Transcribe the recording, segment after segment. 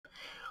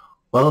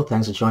Well,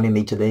 thanks for joining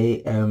me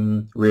today.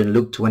 We're in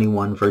Luke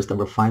 21, verse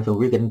number 5, and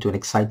we're getting to an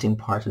exciting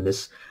part in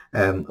this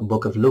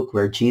book of Luke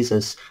where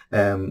Jesus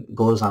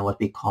goes on what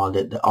we call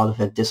the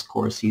Olivet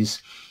Discourse.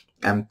 He's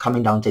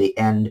coming down to the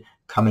end,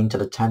 coming to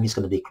the time he's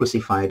going to be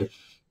crucified,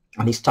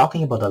 and he's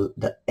talking about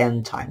the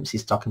end times.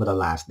 He's talking about the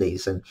last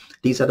days, and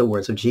these are the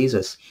words of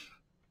Jesus.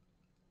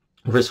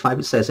 Verse 5,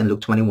 it says in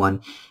Luke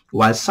 21,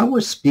 while some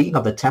were speaking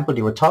of the temple,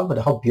 they were talking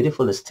about how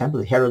beautiful this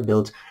temple Herod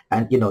built.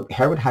 And,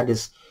 Herod had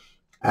this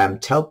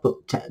Solomon's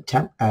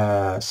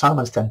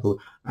temple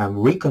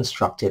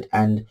reconstructed,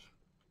 and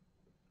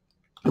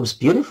it was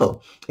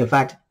beautiful. In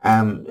fact,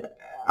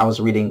 I was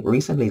reading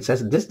recently. It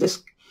says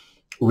this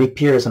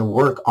repairs and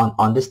work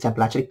on this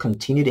temple actually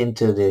continued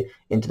into the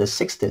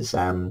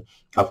 60s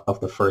of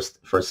the first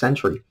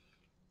century.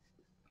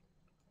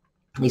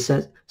 He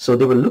says so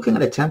they were looking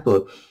at the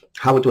temple,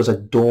 how it was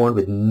adorned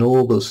with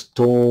noble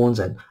stones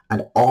and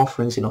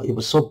offerings. It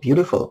was so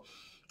beautiful.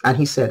 And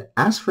he said,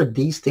 as for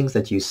these things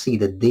that you see,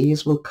 the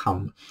days will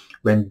come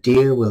when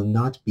there will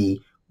not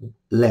be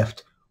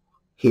left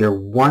here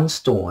one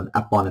stone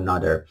upon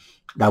another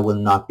that will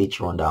not be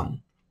thrown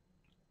down.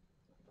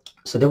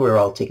 So they were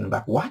all taken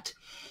back. What?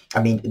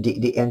 I mean,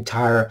 the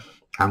entire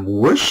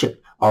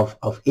worship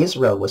of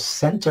Israel was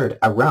centered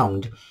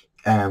around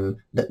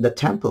the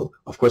temple.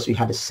 Of course, we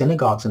had the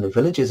synagogues in the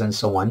villages and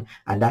so on,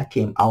 and that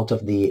came out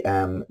of the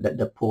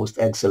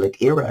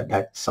post-exilic era.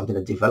 That's something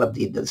that developed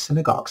the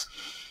synagogues.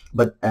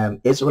 But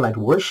Israelite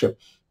worship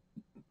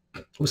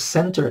was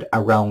centered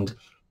around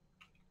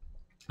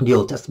the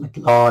Old Testament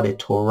law, the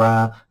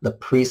Torah, the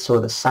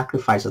priesthood, the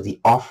sacrifices,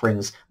 the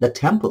offerings, the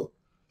temple.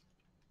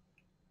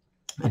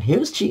 And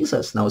here's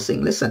Jesus now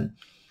saying, listen,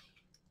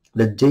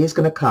 the day is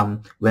going to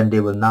come when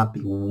there will not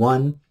be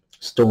one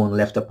stone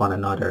left upon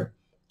another.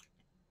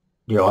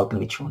 They're all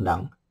going to be thrown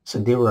down. So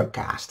they were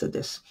aghast at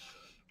this.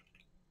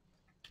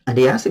 And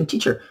they asked him,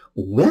 teacher,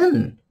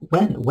 when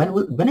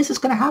is this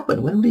going to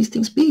happen? When will these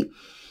things be?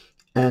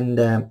 And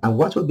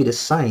what will be the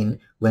sign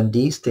when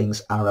these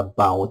things are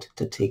about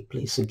to take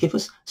place? So give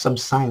us some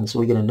signs so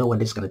we're going to know when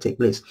this is going to take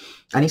place.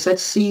 And he said,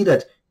 see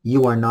that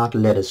you are not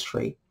led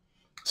astray.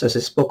 So as I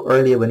spoke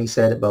earlier when he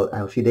said about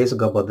a few days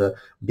ago about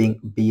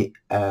the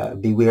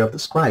beware of the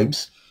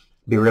scribes,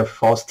 beware of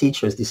false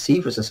teachers,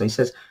 deceivers. And so he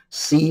says,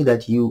 see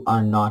that you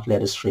are not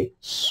led astray.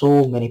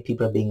 So many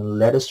people are being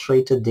led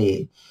astray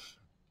today.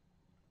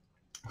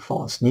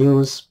 False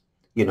news,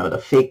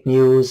 the fake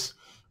news,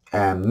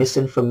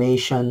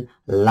 misinformation,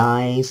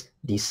 lies,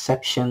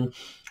 deception,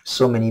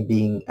 so many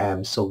being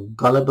so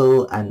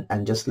gullible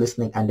and just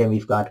listening. And then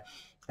we've got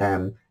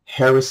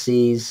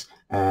heresies,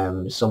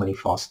 so many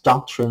false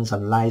doctrines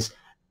and lies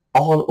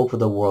all over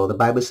the world. The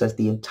Bible says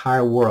the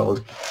entire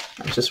world.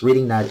 I'm just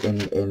reading that in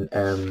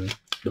the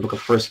book of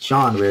First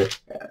John, where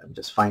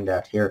just find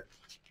that here.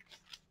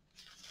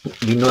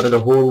 We know that the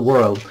whole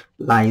world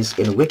lies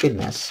in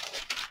wickedness.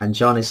 And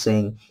John is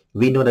saying,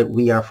 we know that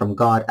we are from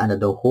God and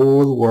that the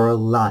whole world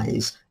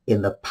lies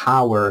in the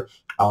power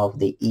of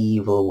the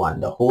evil one.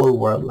 The whole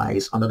world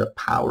lies under the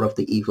power of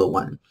the evil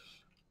one.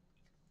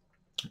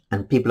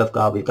 And people of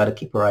God, we've got to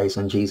keep our eyes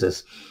on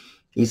Jesus.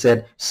 He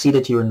said, see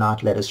that you are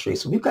not led astray.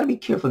 So we've got to be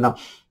careful. Now,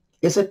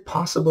 is it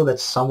possible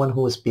that someone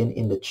who has been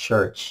in the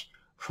church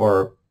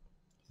for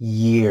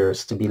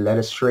years to be led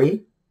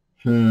astray?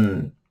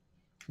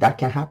 That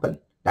can happen.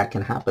 That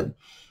can happen.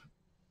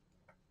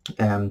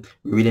 We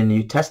read in the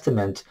New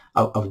Testament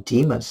of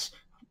Demas.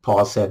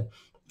 Paul said,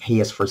 he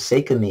has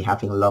forsaken me,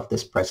 having loved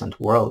this present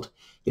world.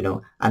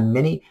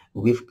 And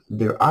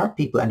there are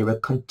people, and there will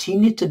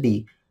continue to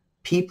be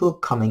people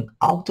coming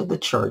out of the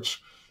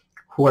church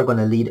who are going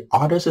to lead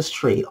others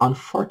astray.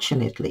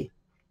 Unfortunately,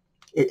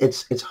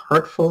 it's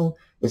hurtful,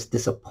 it's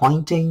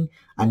disappointing,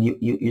 and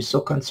you're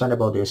so concerned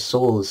about their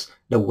souls,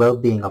 the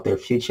well-being of their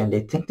future, and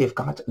they think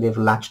they've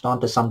latched on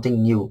to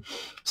something new,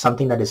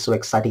 something that is so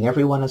exciting.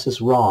 Everyone else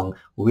is wrong.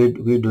 We're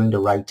doing the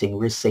right thing.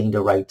 We're saying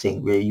the right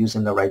thing. We're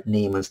using the right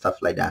name and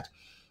stuff like that.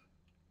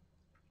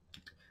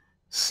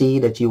 See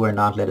that you are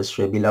not led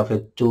astray.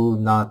 Beloved, do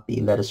not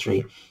be led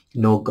astray.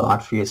 Know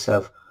God for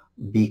yourself.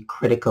 Be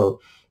critical.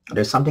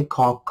 There's something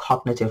called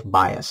cognitive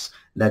bias,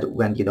 that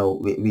when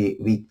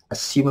we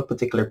assume a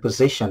particular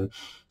position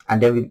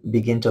and then we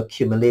begin to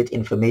accumulate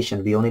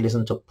information. We only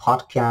listen to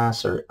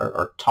podcasts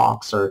or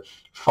talks or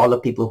follow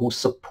people who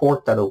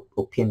support that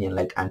opinion,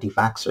 like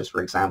anti-vaxxers,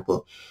 for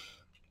example.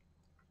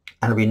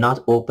 And we're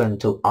not open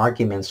to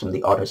arguments from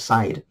the other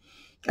side,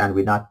 and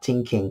we're not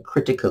thinking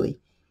critically.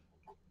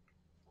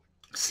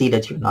 See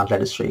that you're not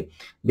led astray.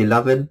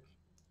 Beloved,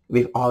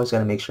 we've always got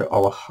to make sure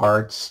our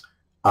hearts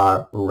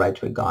are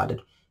right with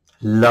God.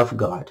 Love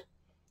God.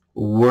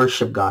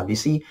 Worship God. You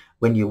see,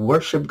 when you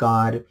worship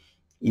God,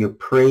 you're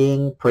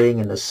praying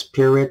in the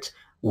spirit,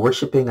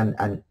 worshiping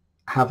and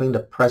having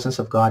the presence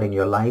of God in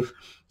your life,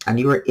 and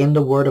you are in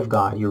the Word of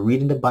God. You're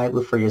reading the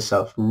Bible for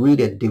yourself. Read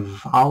it,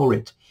 devour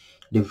it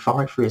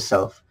for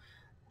yourself.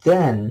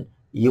 Then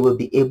you will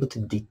be able to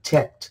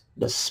detect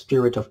the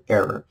spirit of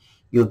error.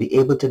 You'll be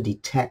able to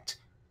detect,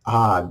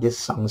 this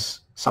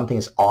sounds something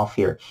is off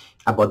here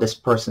about this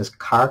person's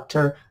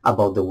character,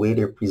 about the way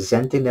they're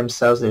presenting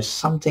themselves. There's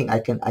something I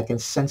can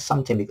sense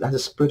something, because that's the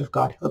Spirit of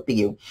God helping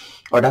you,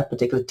 or that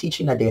particular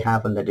teaching that they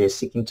have and that they're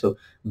seeking to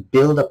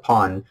build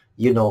upon.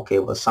 You know, okay,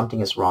 well,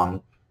 something is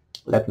wrong.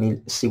 Let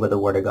me see what the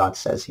Word of God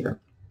says here.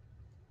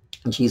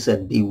 And she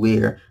said,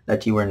 beware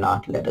that you are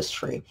not led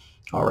astray.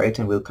 All right,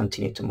 and we'll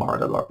continue tomorrow.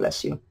 The Lord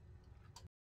bless you.